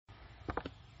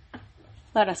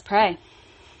Let us pray.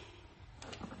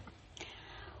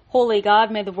 Holy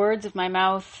God, may the words of my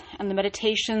mouth and the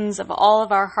meditations of all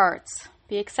of our hearts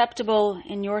be acceptable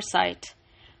in your sight,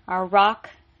 our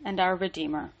rock and our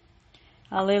Redeemer.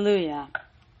 Alleluia.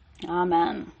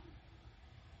 Amen.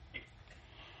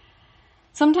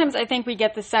 Sometimes I think we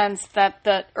get the sense that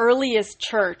the earliest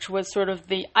church was sort of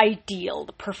the ideal,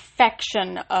 the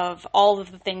perfection of all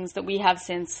of the things that we have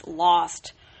since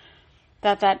lost.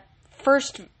 That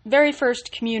very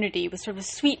first community was sort of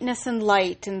sweetness and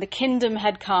light, and the kingdom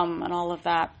had come and all of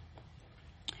that.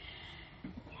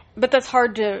 But that's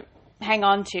hard to hang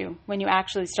on to when you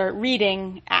actually start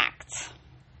reading Acts.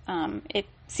 It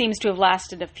seems to have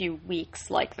lasted a few weeks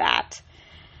like that,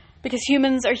 because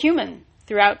humans are human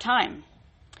throughout time.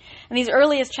 And these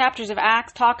earliest chapters of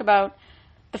Acts talk about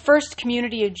the first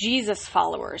community of Jesus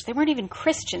followers. They weren't even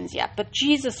Christians yet, but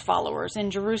Jesus followers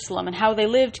in Jerusalem, and how they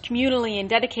lived communally and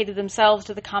dedicated themselves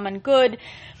to the common good.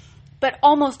 But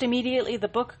almost immediately the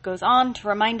book goes on to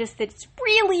remind us that it's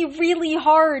really, really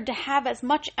hard to have as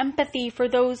much empathy for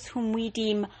those whom we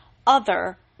deem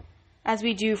other as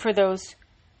we do for those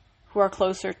who are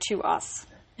closer to us.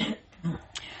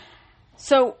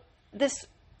 So this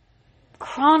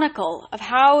chronicle of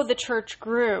how the church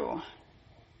grew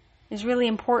is really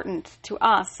important to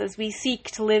us as we seek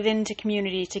to live into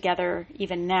community together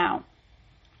even now.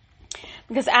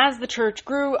 Because as the church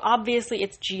grew, obviously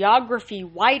its geography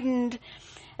widened.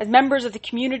 As members of the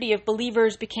community of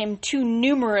believers became too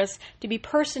numerous to be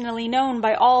personally known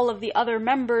by all of the other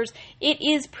members, it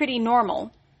is pretty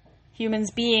normal,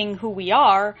 humans being who we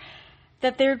are,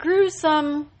 that there grew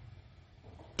some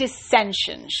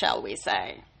dissension, shall we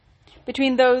say,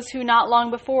 between those who not long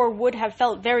before would have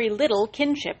felt very little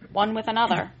kinship one with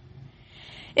another.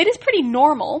 It is pretty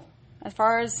normal, as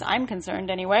far as I'm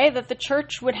concerned anyway, that the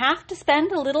church would have to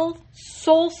spend a little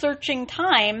soul-searching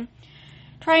time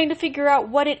trying to figure out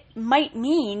what it might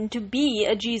mean to be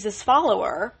a Jesus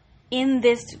follower in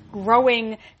this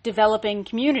growing, developing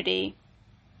community.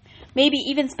 Maybe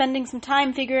even spending some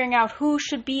time figuring out who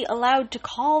should be allowed to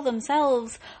call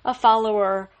themselves a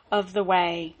follower of the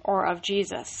way or of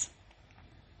Jesus.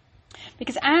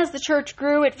 Because as the church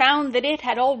grew, it found that it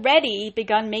had already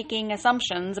begun making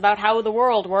assumptions about how the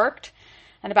world worked,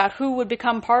 and about who would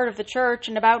become part of the church,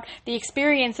 and about the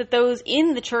experience that those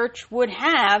in the church would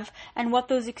have, and what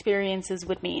those experiences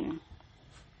would mean.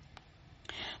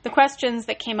 The questions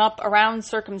that came up around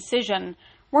circumcision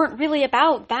weren't really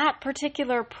about that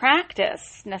particular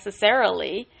practice,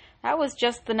 necessarily. That was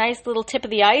just the nice little tip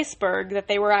of the iceberg that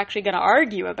they were actually going to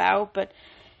argue about, but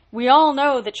we all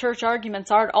know that church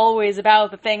arguments aren't always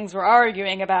about the things we're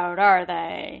arguing about, are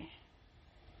they?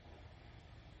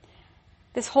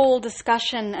 This whole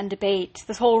discussion and debate,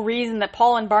 this whole reason that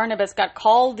Paul and Barnabas got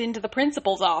called into the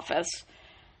principal's office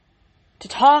to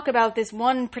talk about this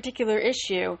one particular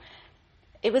issue,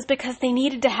 it was because they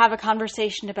needed to have a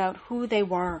conversation about who they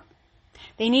were.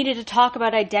 They needed to talk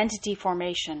about identity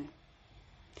formation.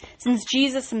 Since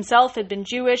Jesus himself had been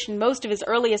Jewish, and most of his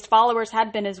earliest followers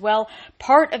had been as well,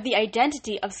 part of the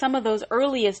identity of some of those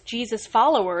earliest Jesus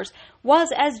followers was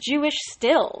as Jewish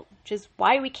still, which is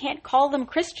why we can't call them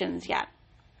Christians yet.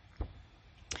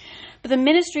 But the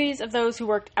ministries of those who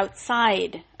worked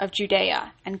outside of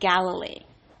Judea and Galilee,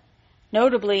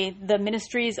 notably the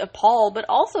ministries of Paul, but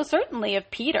also certainly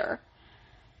of Peter,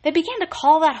 they began to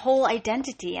call that whole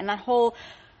identity and that whole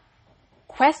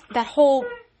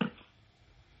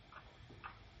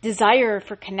desire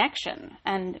for connection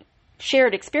and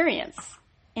shared experience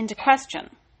into question.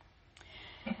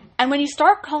 And when you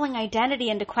start calling identity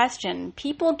into question,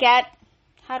 people get,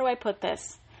 how do I put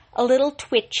this, a little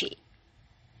twitchy.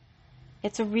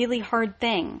 It's a really hard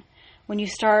thing when you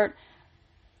start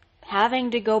having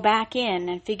to go back in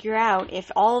and figure out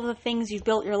if all of the things you've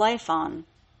built your life on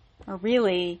are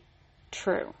really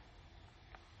true.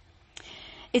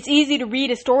 It's easy to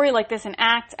read a story like this in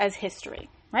Acts as history,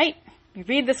 right? We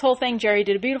read this whole thing, Jerry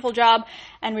did a beautiful job,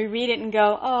 and we read it and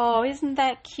go, oh, isn't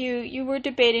that cute? You were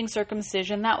debating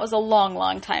circumcision. That was a long,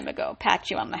 long time ago. Pat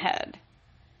you on the head.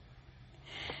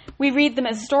 We read them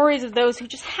as stories of those who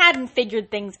just hadn't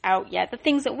figured things out yet, the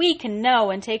things that we can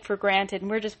know and take for granted, and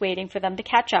we're just waiting for them to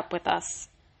catch up with us.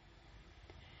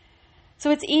 So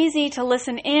it's easy to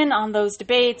listen in on those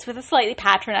debates with a slightly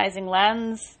patronizing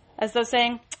lens, as though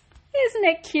saying, isn't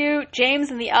it cute?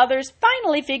 James and the others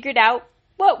finally figured out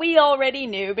what we already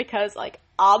knew because,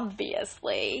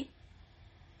 obviously.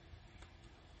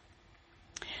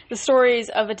 The stories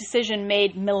of a decision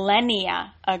made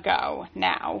millennia ago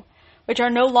now, which are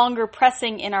no longer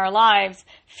pressing in our lives,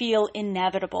 feel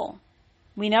inevitable.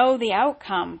 We know the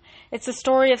outcome. It's a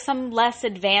story of some less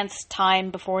advanced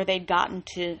time before they'd gotten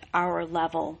to our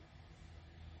level.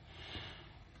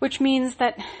 Which means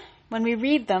that when we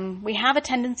read them, we have a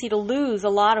tendency to lose a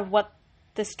lot of what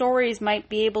the stories might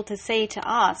be able to say to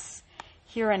us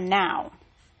here and now.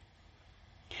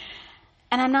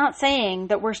 And I'm not saying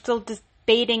that we're still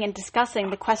debating and discussing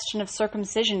the question of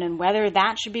circumcision and whether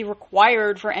that should be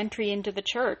required for entry into the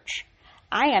church.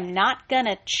 I am not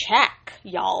gonna check,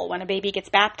 y'all, when a baby gets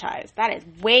baptized. That is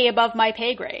way above my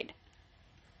pay grade.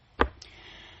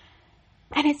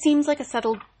 And it seems like a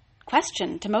settled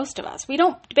question to most of us. We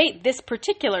don't debate this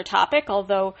particular topic,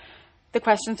 although the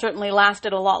question certainly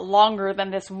lasted a lot longer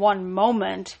than this one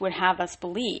moment would have us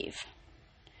believe.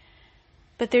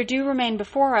 But there do remain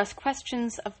before us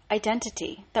questions of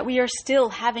identity that we are still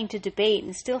having to debate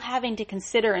and still having to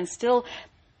consider and still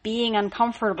being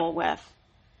uncomfortable with.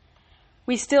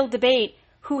 We still debate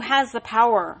who has the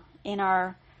power in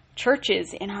our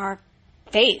churches, in our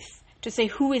faith, to say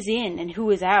who is in and who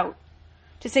is out,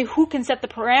 to say who can set the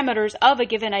parameters of a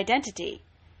given identity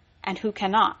and who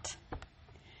cannot.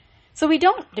 So we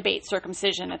don't debate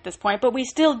circumcision at this point, but we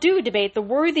still do debate the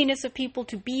worthiness of people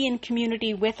to be in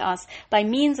community with us by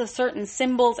means of certain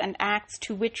symbols and acts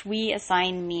to which we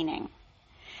assign meaning.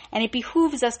 And it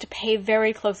behooves us to pay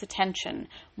very close attention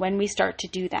when we start to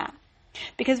do that,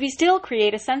 because we still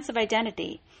create a sense of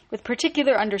identity with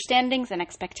particular understandings and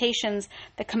expectations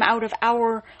that come out of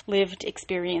our lived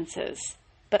experiences,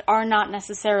 but are not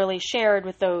necessarily shared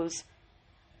with those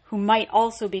who might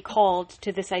also be called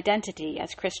to this identity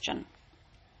as Christian.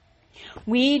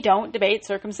 We don't debate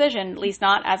circumcision, at least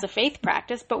not as a faith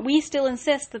practice, but we still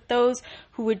insist that those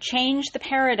who would change the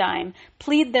paradigm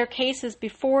plead their cases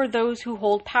before those who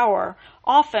hold power,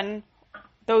 often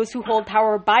those who hold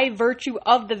power by virtue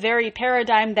of the very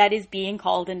paradigm that is being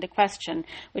called into question,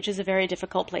 which is a very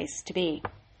difficult place to be.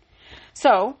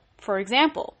 So, for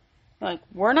example,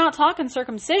 we're not talking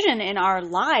circumcision in our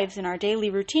lives, in our daily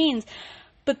routines,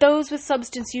 but those with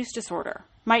substance use disorder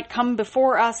might come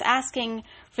before us asking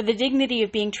for the dignity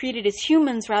of being treated as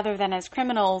humans rather than as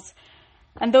criminals.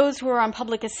 And those who are on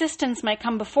public assistance might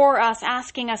come before us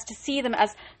asking us to see them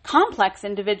as complex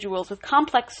individuals with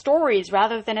complex stories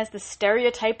rather than as the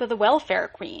stereotype of the welfare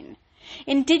queen.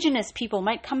 Indigenous people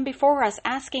might come before us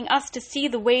asking us to see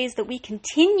the ways that we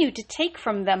continue to take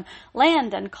from them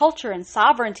land and culture and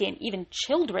sovereignty and even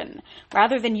children,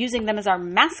 rather than using them as our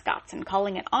mascots and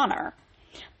calling it honor.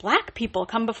 Black people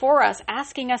come before us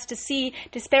asking us to see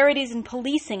disparities in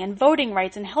policing and voting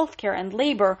rights and healthcare and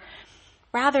labor,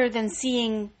 rather than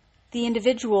seeing the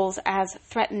individuals as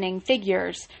threatening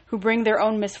figures who bring their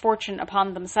own misfortune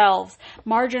upon themselves.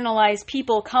 Marginalized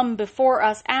people come before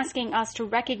us asking us to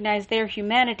recognize their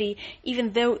humanity,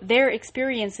 even though their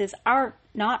experiences are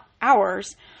not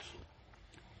ours.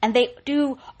 And they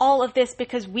do all of this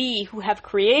because we, who have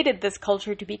created this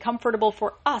culture to be comfortable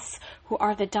for us, who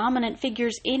are the dominant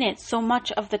figures in it so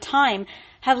much of the time,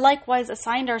 have likewise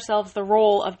assigned ourselves the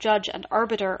role of judge and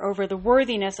arbiter over the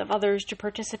worthiness of others to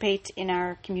participate in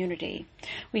our community.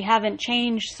 We haven't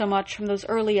changed so much from those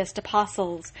earliest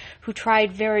apostles who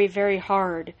tried very, very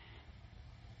hard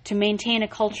to maintain a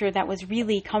culture that was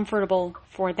really comfortable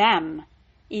for them,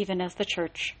 even as the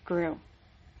church grew.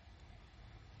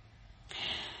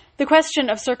 The question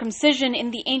of circumcision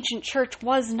in the ancient church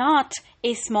was not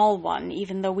a small one,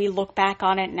 even though we look back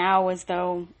on it now as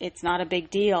though it's not a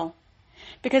big deal.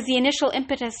 Because the initial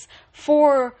impetus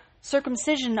for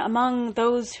circumcision among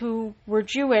those who were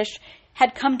Jewish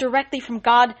had come directly from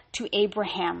God to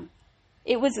Abraham.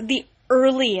 It was the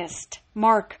earliest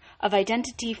mark of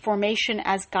identity formation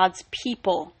as God's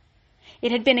people.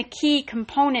 It had been a key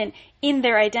component in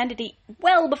their identity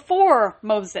well before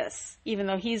Moses, even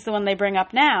though he's the one they bring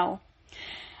up now.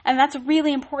 And that's a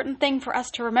really important thing for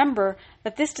us to remember,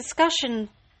 that this discussion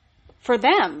for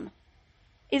them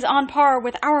is on par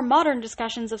with our modern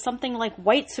discussions of something like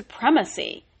white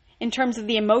supremacy in terms of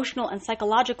the emotional and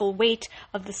psychological weight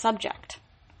of the subject.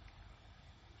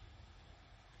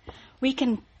 We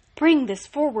can bring this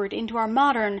forward into our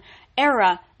modern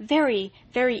era very,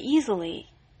 very easily.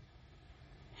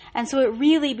 And so it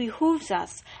really behooves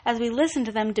us, as we listen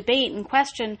to them debate and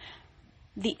question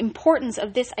the importance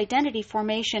of this identity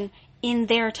formation in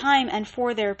their time and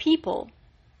for their people,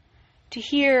 to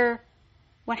hear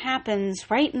what happens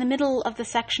right in the middle of the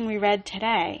section we read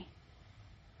today,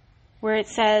 where it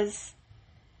says,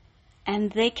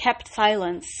 "And they kept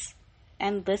silence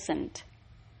and listened."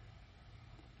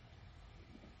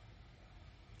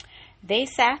 They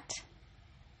sat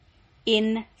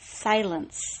in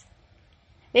silence.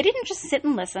 They didn't just sit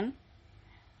and listen.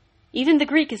 Even the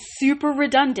Greek is super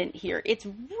redundant here. It's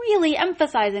really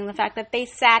emphasizing the fact that they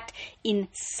sat in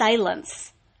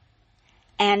silence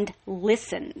and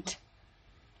listened.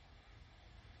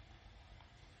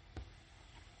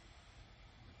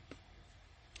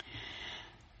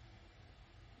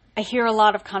 I hear a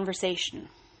lot of conversation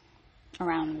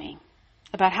around me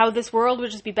about how this world would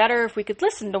just be better if we could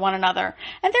listen to one another.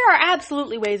 And there are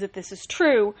absolutely ways that this is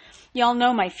true. Y'all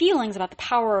know my feelings about the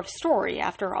power of story,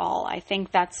 after all. I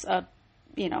think that's a,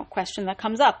 question that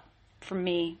comes up from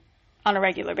me on a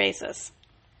regular basis.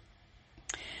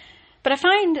 But I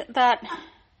find that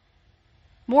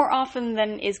more often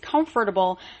than is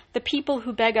comfortable, the people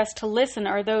who beg us to listen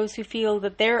are those who feel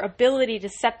that their ability to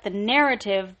set the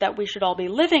narrative that we should all be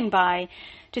living by,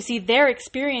 to see their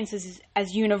experiences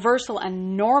as universal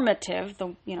and normative,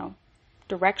 the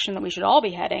direction that we should all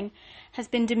be heading, has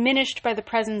been diminished by the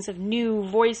presence of new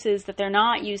voices that they're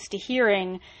not used to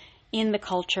hearing in the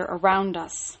culture around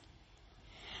us.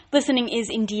 Listening is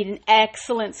indeed an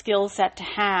excellent skill set to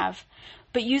have,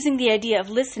 but using the idea of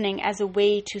listening as a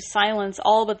way to silence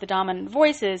all but the dominant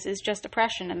voices is just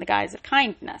oppression in the guise of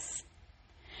kindness.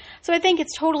 So I think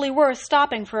it's totally worth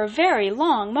stopping for a very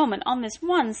long moment on this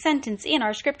one sentence in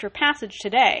our scripture passage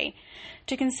today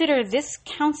to consider this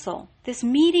council, this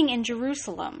meeting in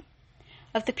Jerusalem,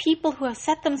 of the people who have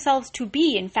set themselves to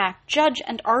be, in fact, judge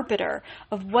and arbiter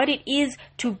of what it is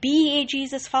to be a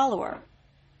Jesus follower,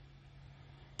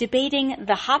 debating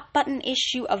the hot-button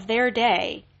issue of their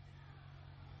day,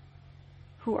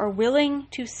 who are willing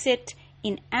to sit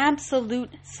in absolute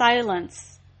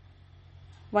silence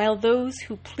while those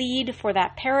who plead for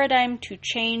that paradigm to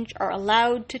change are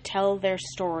allowed to tell their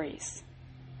stories.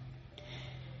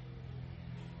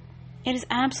 It is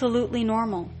absolutely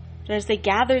normal that as they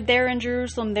gathered there in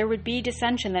Jerusalem, there would be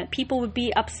dissension, that people would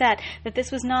be upset, that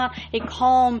this was not a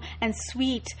calm and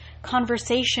sweet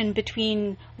conversation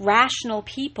between rational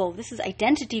people. This is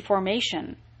identity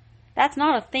formation. That's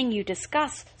not a thing you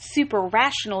discuss super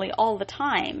rationally all the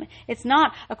time. It's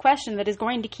not a question that is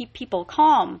going to keep people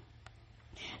calm.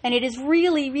 And it is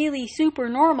really, really super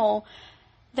normal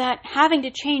that having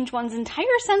to change one's entire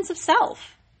sense of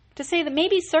self, to say that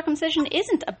maybe circumcision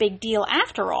isn't a big deal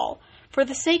after all, for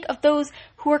the sake of those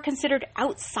who are considered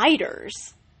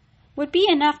outsiders, would be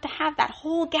enough to have that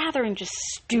whole gathering just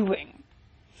stewing.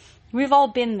 We've all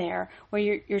been there, where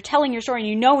you're telling your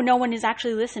story and no one is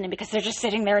actually listening because they're just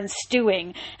sitting there and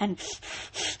stewing and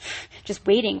just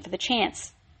waiting for the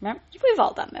chance. Remember? We've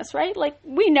all done this, right?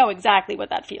 We know exactly what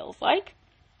that feels like.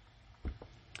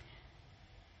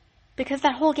 Because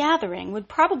that whole gathering would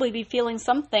probably be feeling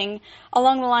something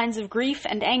along the lines of grief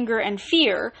and anger and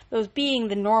fear, those being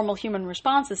the normal human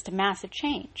responses to massive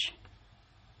change.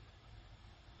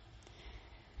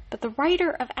 But the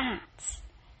writer of Acts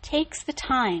takes the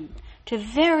time to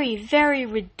very, very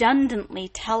redundantly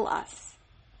tell us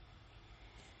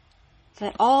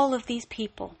that all of these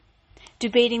people,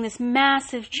 debating this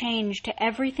massive change to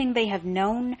everything they have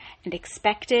known and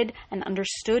expected and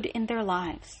understood in their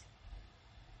lives,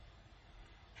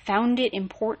 found it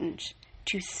important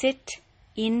to sit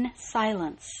in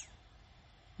silence,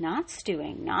 not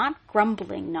stewing, not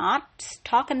grumbling, not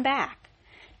talking back,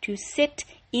 to sit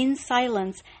in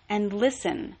silence and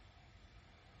listen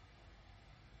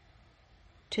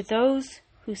to those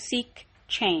who seek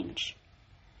change,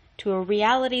 to a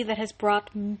reality that has brought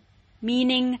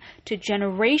meaning to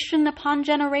generation upon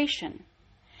generation.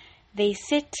 They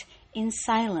sit in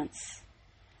silence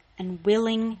and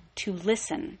willing to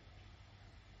listen.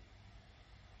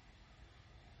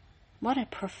 What a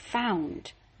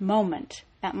profound moment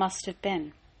that must have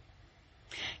been.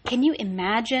 Can you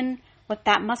imagine what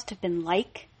that must have been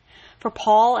like for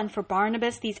Paul and for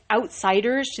Barnabas, these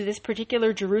outsiders to this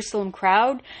particular Jerusalem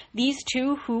crowd, these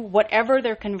two who, whatever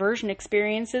their conversion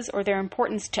experiences or their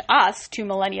importance to us 2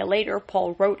 millennia later,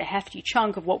 Paul wrote a hefty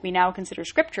chunk of what we now consider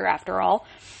scripture after all,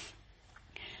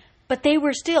 but they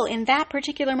were still, in that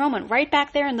particular moment, right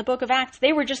back there in the book of Acts,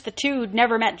 they were just the two who'd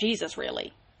never met Jesus,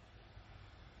 really.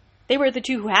 They were the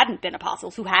two who hadn't been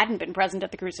apostles, who hadn't been present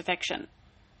at the crucifixion.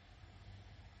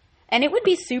 And it would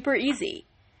be super easy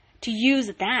to use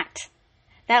that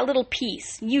little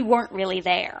piece, you weren't really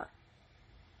there,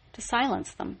 to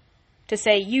silence them, to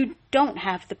say, you don't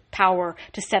have the power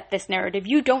to set this narrative,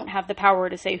 you don't have the power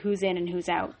to say who's in and who's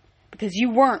out, because you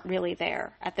weren't really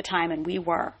there at the time and we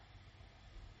were.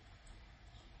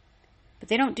 But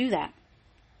they don't do that.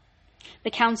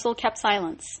 The council kept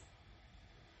silence,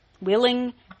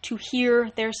 willing to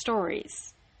hear their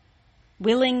stories,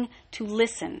 willing to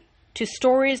listen to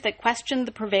stories that questioned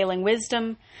the prevailing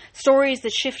wisdom, stories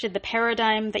that shifted the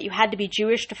paradigm that you had to be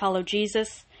Jewish to follow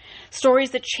Jesus,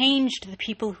 Stories that changed the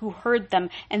people who heard them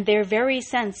and their very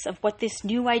sense of what this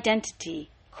new identity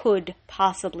could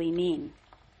possibly mean.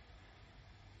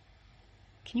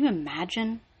 Can you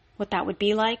imagine what that would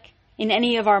be like in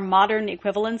any of our modern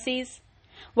equivalencies?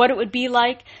 What it would be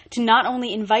like to not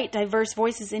only invite diverse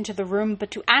voices into the room,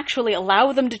 but to actually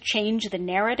allow them to change the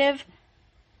narrative?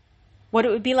 What it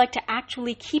would be like to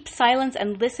actually keep silence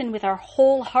and listen with our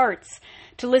whole hearts,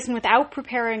 to listen without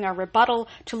preparing our rebuttal,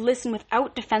 to listen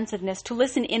without defensiveness, to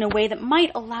listen in a way that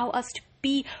might allow us to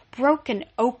be broken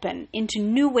open into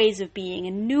new ways of being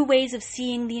and new ways of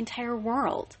seeing the entire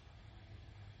world.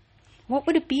 What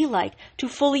would it be like to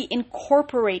fully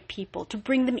incorporate people, to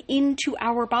bring them into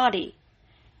our body,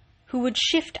 who would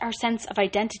shift our sense of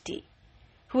identity,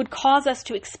 who would cause us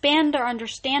to expand our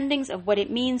understandings of what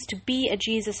it means to be a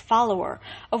Jesus follower,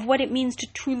 of what it means to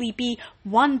truly be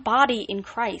one body in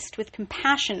Christ with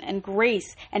compassion and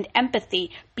grace and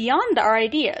empathy beyond our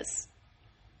ideas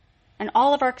and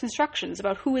all of our constructions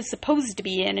about who is supposed to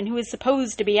be in and who is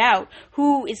supposed to be out,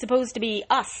 who is supposed to be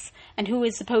us and who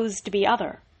is supposed to be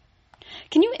other.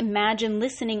 Can you imagine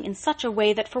listening in such a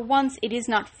way that for once it is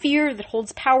not fear that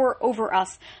holds power over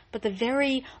us, but the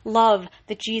very love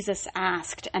that Jesus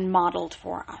asked and modeled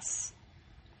for us?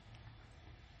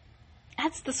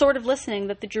 That's the sort of listening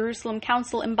that the Jerusalem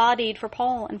Council embodied for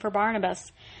Paul and for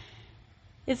Barnabas.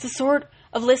 It's the sort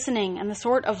of listening and the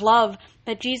sort of love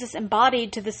that Jesus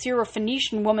embodied to the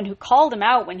Syrophoenician woman who called him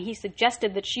out when he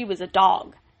suggested that she was a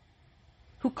dog,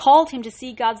 who called him to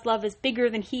see God's love as bigger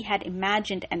than he had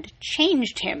imagined and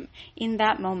changed him in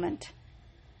that moment.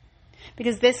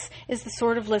 Because this is the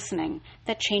sort of listening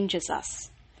that changes us,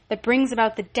 that brings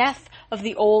about the death of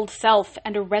the old self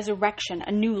and a resurrection,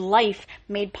 a new life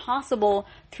made possible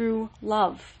through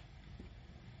love.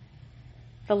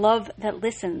 The love that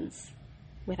listens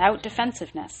without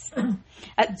defensiveness.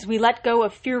 As we let go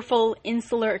of fearful,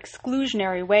 insular,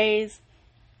 exclusionary ways,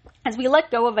 as we let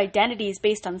go of identities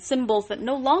based on symbols that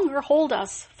no longer hold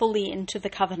us fully into the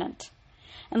covenant,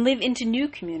 and live into new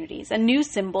communities and new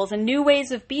symbols and new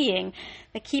ways of being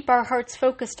that keep our hearts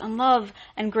focused on love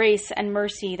and grace and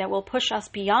mercy that will push us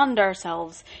beyond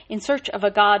ourselves in search of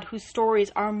a God whose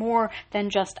stories are more than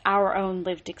just our own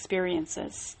lived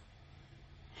experiences.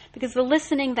 Because the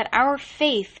listening that our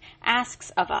faith asks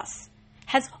of us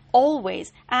has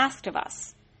always asked of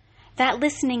us. That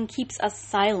listening keeps us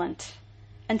silent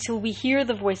until we hear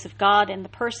the voice of God in the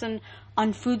person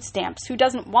on food stamps who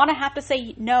doesn't want to have to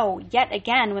say no yet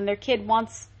again when their kid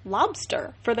wants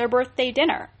lobster for their birthday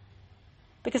dinner.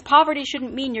 Because poverty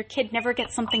shouldn't mean your kid never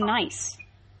gets something nice.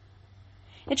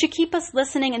 It should keep us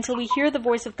listening until we hear the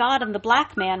voice of God in the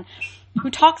black man who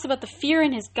talks about the fear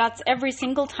in his guts every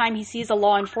single time he sees a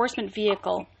law enforcement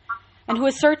vehicle, and who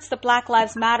asserts that Black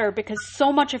Lives Matter because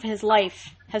so much of his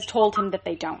life has told him that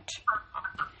they don't.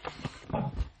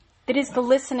 It is the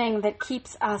listening that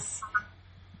keeps us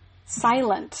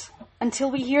silent until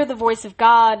we hear the voice of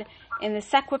God in the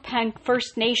Secwepemc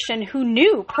First Nation who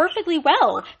knew perfectly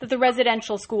well that the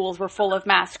residential schools were full of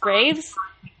mass graves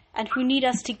and who need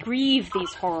us to grieve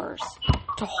these horrors,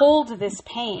 to hold this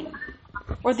pain.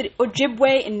 Or the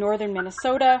Ojibwe in northern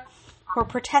Minnesota who are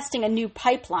protesting a new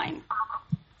pipeline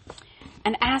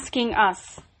and asking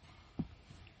us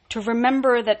to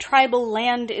remember that tribal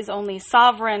land is only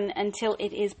sovereign until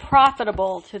it is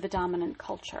profitable to the dominant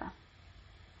culture.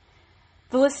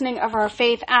 The listening of our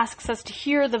faith asks us to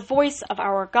hear the voice of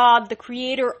our God, the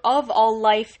creator of all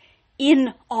life,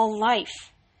 in all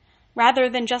life, rather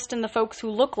than just in the folks who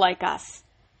look like us,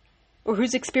 or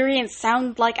whose experience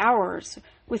sound like ours,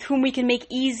 with whom we can make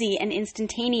easy and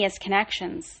instantaneous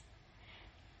connections.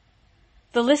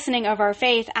 The listening of our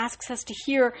faith asks us to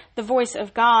hear the voice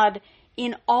of God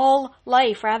in all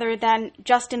life, rather than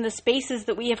just in the spaces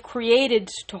that we have created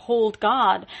to hold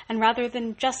God, and rather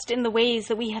than just in the ways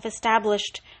that we have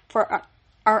established for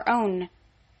our own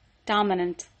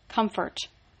dominant comfort.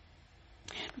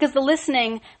 Because the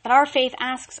listening that our faith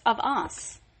asks of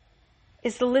us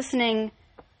is the listening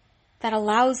that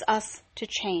allows us to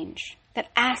change, that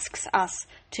asks us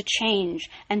to change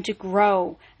and to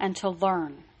grow and to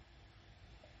learn.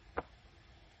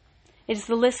 It is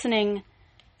the listening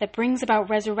that brings about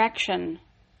resurrection,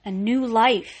 a new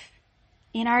life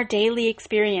in our daily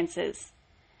experiences,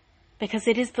 because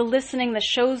it is the listening that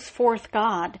shows forth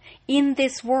God in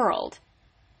this world,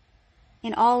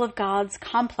 in all of God's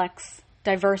complex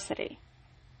diversity.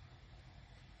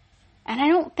 And I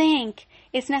don't think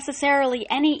it's necessarily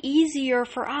any easier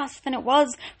for us than it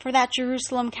was for that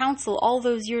Jerusalem Council all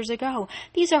those years ago.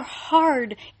 These are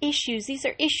hard issues. These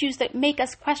are issues that make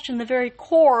us question the very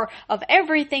core of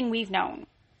everything we've known.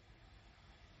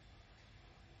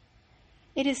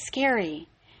 It is scary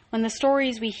when the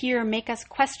stories we hear make us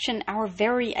question our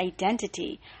very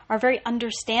identity, our very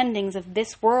understandings of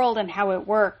this world and how it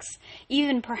works,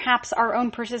 even perhaps our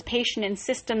own participation in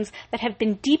systems that have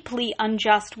been deeply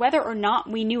unjust, whether or not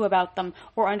we knew about them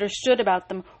or understood about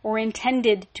them or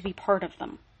intended to be part of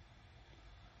them.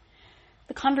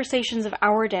 The conversations of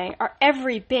our day are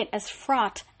every bit as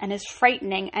fraught and as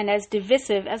frightening and as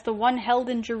divisive as the one held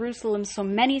in Jerusalem so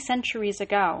many centuries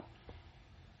ago.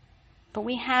 But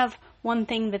we have one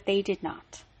thing that they did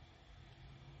not.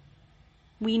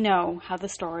 We know how the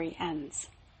story ends.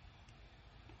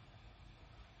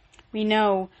 We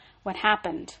know what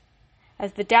happened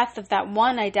as the death of that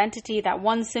one identity, that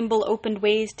one symbol opened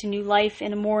ways to new life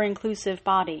in a more inclusive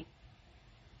body.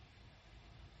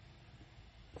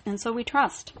 And so we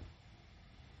trust.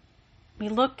 We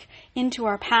look into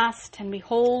our past and we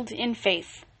hold in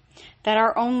faith that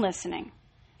our own listening,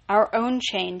 our own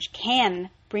change can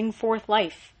bring forth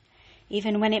life,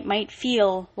 even when it might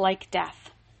feel like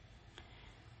death.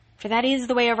 For that is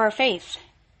the way of our faith.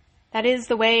 That is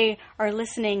the way our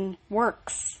listening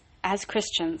works as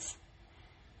Christians.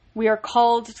 We are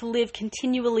called to live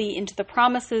continually into the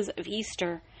promises of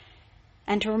Easter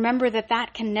and to remember that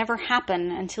that can never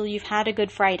happen until you've had a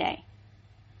Good Friday.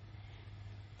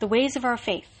 The ways of our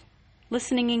faith,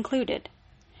 listening included,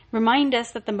 remind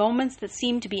us that the moments that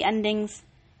seem to be endings,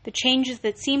 the changes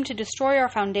that seem to destroy our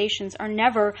foundations, are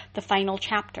never the final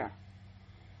chapter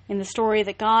in the story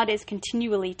that God is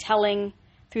continually telling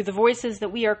through the voices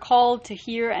that we are called to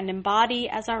hear and embody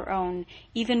as our own,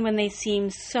 even when they seem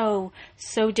so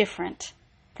different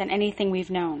than anything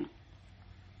we've known.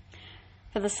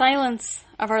 For the silence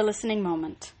of our listening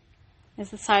moment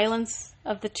is the silence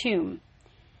of the tomb,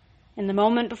 in the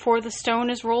moment before the stone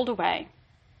is rolled away,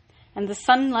 and the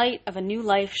sunlight of a new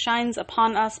life shines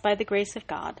upon us by the grace of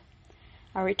God,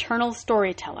 our eternal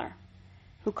storyteller,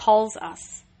 who calls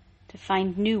us to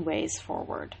find new ways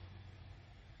forward.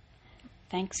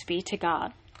 Thanks be to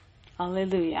God.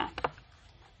 Alleluia.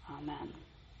 Amen.